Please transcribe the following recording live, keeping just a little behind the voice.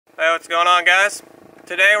Hey, what's going on, guys?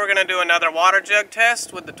 Today we're going to do another water jug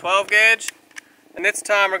test with the 12 gauge. And this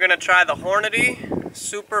time we're going to try the Hornady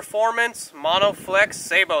Superformance Monoflex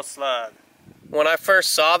Sabot Slug. When I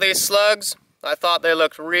first saw these slugs, I thought they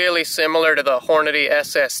looked really similar to the Hornady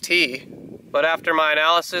SST. But after my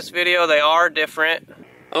analysis video, they are different.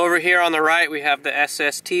 Over here on the right we have the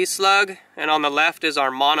SST slug, and on the left is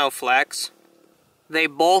our Monoflex. They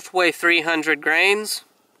both weigh 300 grains.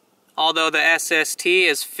 Although the SST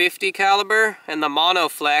is 50 caliber and the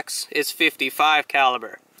Monoflex is 55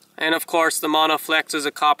 caliber. And of course the Monoflex is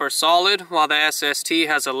a copper solid while the SST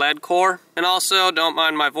has a lead core. And also, don't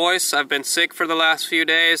mind my voice, I've been sick for the last few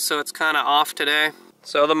days, so it's kind of off today.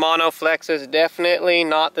 So the Monoflex is definitely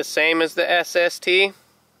not the same as the SST.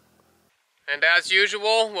 And as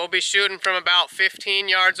usual, we'll be shooting from about 15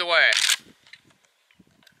 yards away.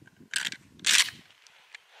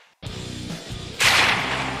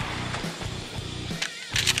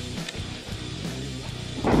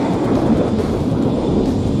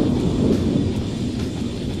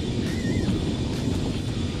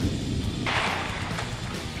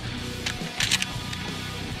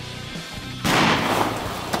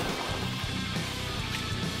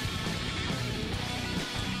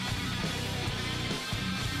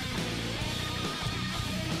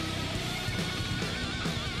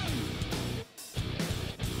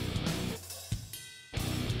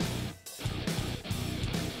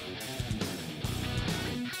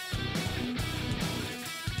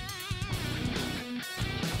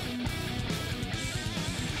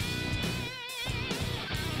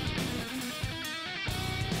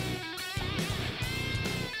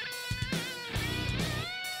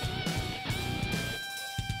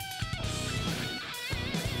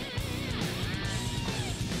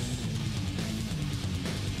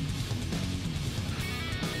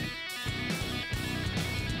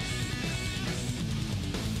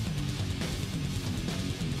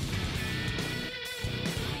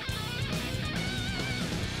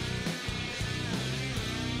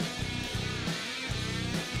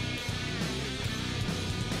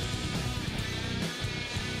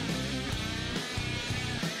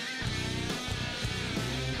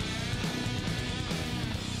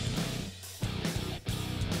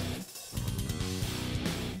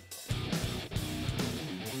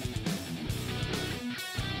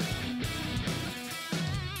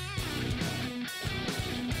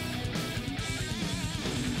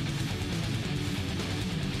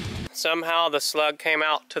 Somehow the slug came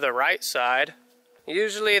out to the right side.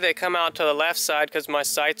 Usually they come out to the left side because my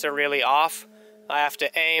sights are really off. I have to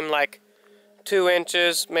aim like 2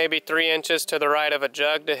 inches, maybe 3 inches to the right of a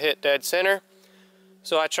jug to hit dead center.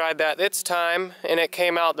 So I tried that this time and it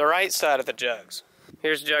came out the right side of the jugs.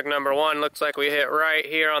 Here's jug number 1. Looks like we hit right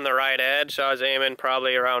here on the right edge. So I was aiming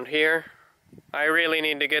probably around here. I really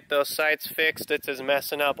need to get those sights fixed. This is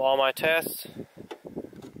messing up all my tests.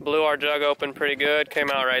 Blew our jug open pretty good, came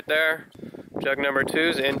out right there. Jug number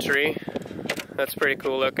 2's entry. That's pretty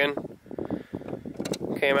cool looking.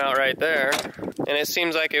 Came out right there. And it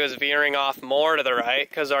seems like it was veering off more to the right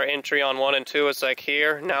because our entry on 1 and 2 was like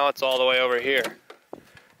here. Now it's all the way over here.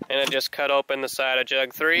 And it just cut open the side of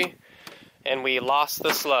jug 3 and we lost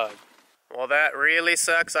the slug. Well, that really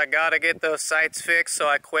sucks. I gotta get those sights fixed, so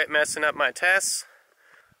I quit messing up my tests.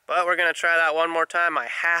 But we're gonna try that one more time. I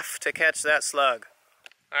have to catch that slug.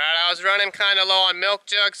 Alright, I was running kind of low on milk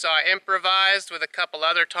jugs, so I improvised with a couple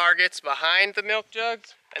other targets behind the milk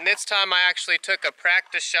jugs. And this time I actually took a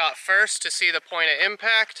practice shot first to see the point of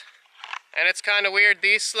impact. And it's kind of weird,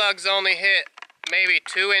 these slugs only hit maybe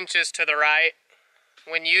 2 inches to the right,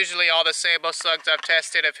 when usually all the Sabot slugs I've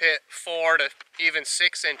tested have hit 4 to even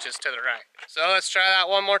 6 inches to the right. So let's try that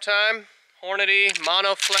one more time. Hornady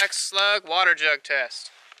Monoflex Slug water jug test.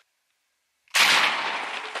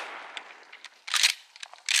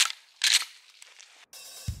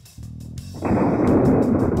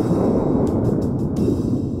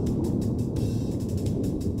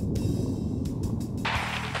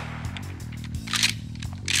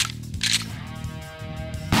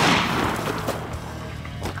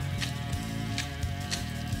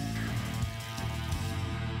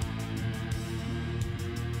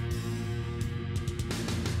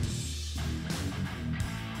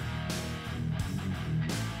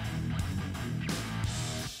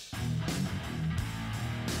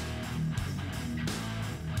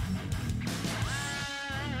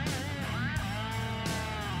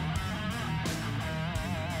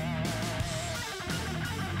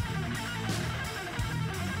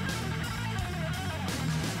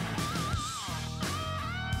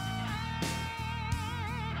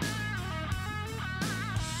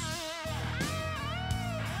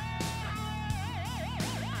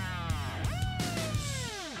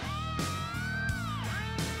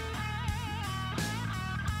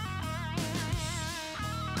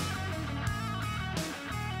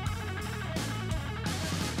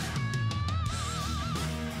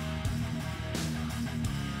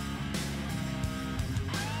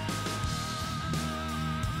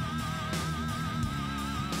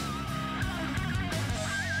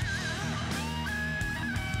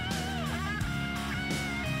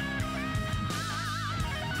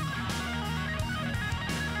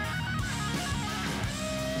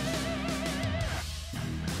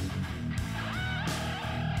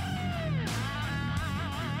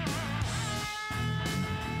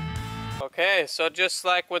 Okay, so just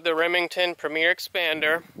like with the Remington Premier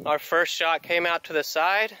Expander, our first shot came out to the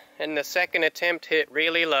side and the second attempt hit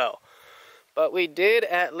really low. But we did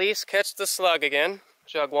at least catch the slug again.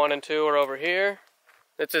 Jug 1 and 2 are over here.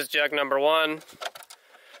 This is jug number 1.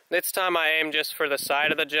 This time I aimed just for the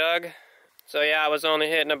side of the jug. So yeah, I was only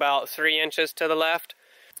hitting about 3 inches to the left.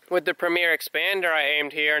 With the Premier Expander I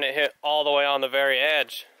aimed here and it hit all the way on the very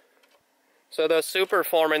edge. So those super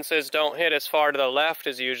performances don't hit as far to the left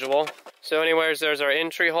as usual. So anyways, there's our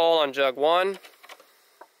entry hole on jug 1.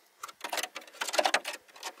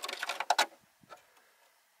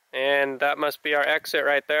 And that must be our exit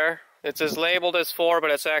right there. It's as labeled as 4,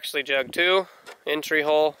 but it's actually jug 2. Entry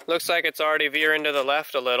hole. Looks like it's already veering to the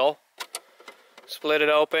left a little. Split it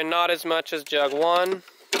open, not as much as jug 1.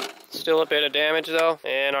 Still a bit of damage though.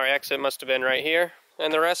 And our exit must have been right here.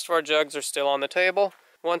 And the rest of our jugs are still on the table.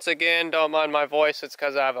 Once again, don't mind my voice, it's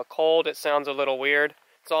because I have a cold. It sounds a little weird.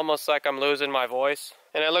 It's almost like I'm losing my voice.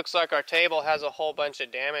 And it looks like our table has a whole bunch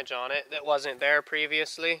of damage on it that wasn't there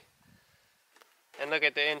previously. And look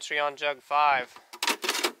at the entry on jug 5.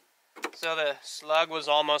 So the slug was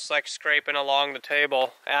almost like scraping along the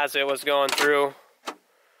table as it was going through.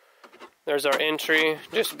 There's our entry,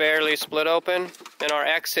 just barely split open. And our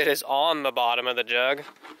exit is on the bottom of the jug.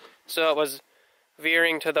 So it was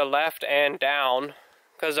veering to the left and down,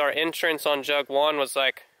 because our entrance on jug 1 was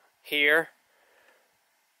like here,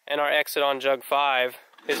 and our exit on jug 5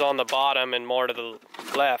 is on the bottom and more to the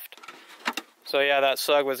left. So yeah, that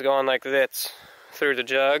slug was going like this through the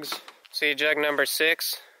jugs. See, jug number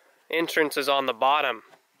 6, entrance is on the bottom.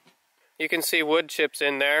 You can see wood chips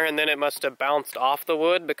in there, and then it must have bounced off the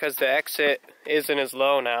wood because the exit isn't as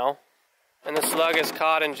low now. And the slug is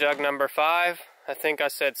caught in jug number 5. I think I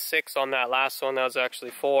said 6 on that last one, that was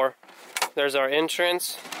actually 4. There's our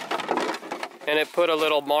entrance, and it put a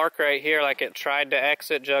little mark right here like it tried to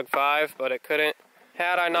exit jug 5, but it couldn't.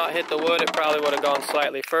 Had I not hit the wood, it probably would have gone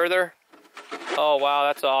slightly further. Oh wow,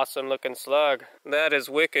 that's an awesome looking slug. That is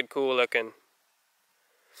wicked cool looking.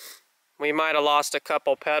 We might have lost a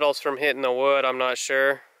couple petals from hitting the wood, I'm not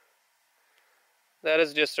sure. That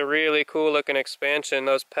is just a really cool looking expansion.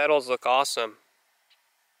 Those petals look awesome.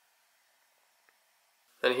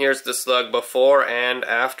 And here's the slug before and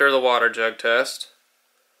after the water jug test.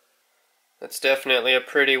 That's definitely a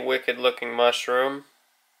pretty wicked looking mushroom.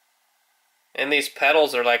 And these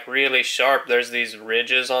petals are like really sharp. There's these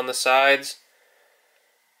ridges on the sides.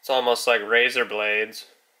 It's almost like razor blades.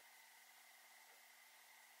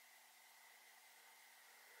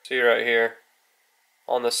 See right here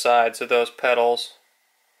on the sides of those petals,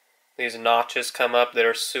 these notches come up that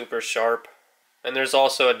are super sharp. And there's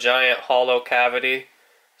also a giant hollow cavity.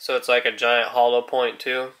 So it's like a giant hollow point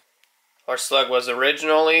too. Our slug was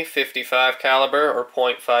originally 55 caliber or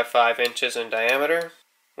 0.55 inches in diameter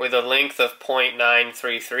with a length of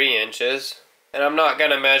 0.933 inches. And I'm not going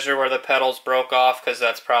to measure where the petals broke off because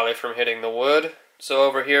that's probably from hitting the wood. So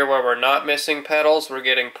over here where we're not missing petals, we're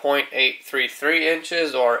getting 0.833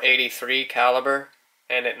 inches or 83 caliber.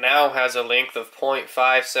 And it now has a length of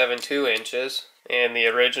 0.572 inches. And the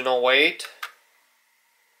original weight,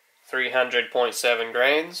 300.7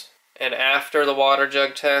 grains. And after the water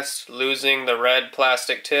jug test, losing the red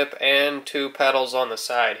plastic tip and 2 petals on the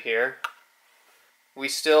side here, we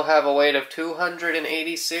still have a weight of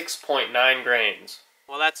 286.9 grains.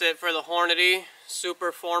 Well, that's it for the Hornady Super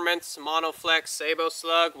Performance Monoflex Sabot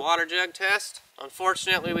Slug water jug test.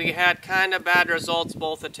 Unfortunately, we had kind of bad results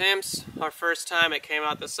both attempts. Our first time it came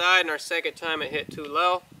out the side, and our second time it hit too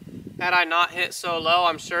low. Had I not hit so low,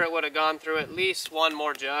 I'm sure it would have gone through at least 1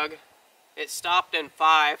 more jug. It stopped in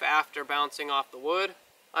 5 after bouncing off the wood.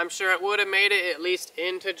 I'm sure it would have made it at least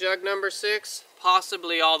into jug number 6,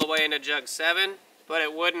 possibly all the way into jug 7, but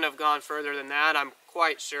it wouldn't have gone further than that. I'm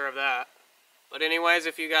quite sure of that. But anyways,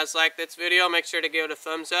 if you guys like this video, make sure to give it a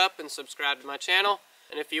thumbs up and subscribe to my channel.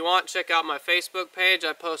 And if you want, check out my Facebook page.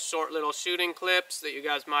 I post short little shooting clips that you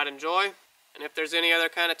guys might enjoy. And if there's any other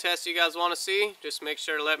kind of tests you guys want to see, just make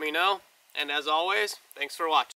sure to let me know. And as always, thanks for watching.